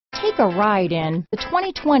Take a ride in the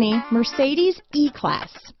 2020 Mercedes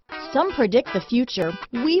E-Class. Some predict the future.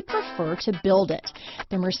 We prefer to build it.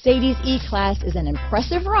 The Mercedes E-Class is an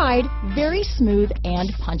impressive ride, very smooth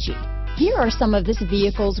and punchy. Here are some of this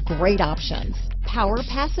vehicle's great options: power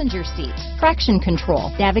passenger seat, traction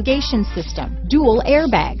control, navigation system, dual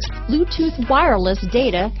airbags, Bluetooth wireless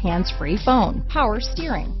data, hands-free phone, power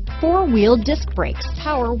steering, four-wheel disc brakes,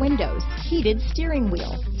 power windows, heated steering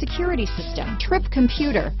wheel, security system, trip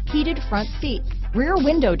computer, heated front seats, rear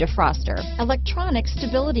window defroster, electronic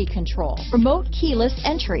stability control, remote keyless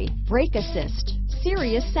entry, brake assist,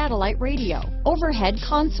 Sirius satellite radio, overhead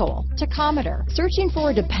console, tachometer. Searching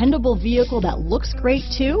for a dependable vehicle that looks great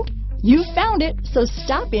too? You found it, so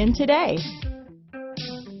stop in today.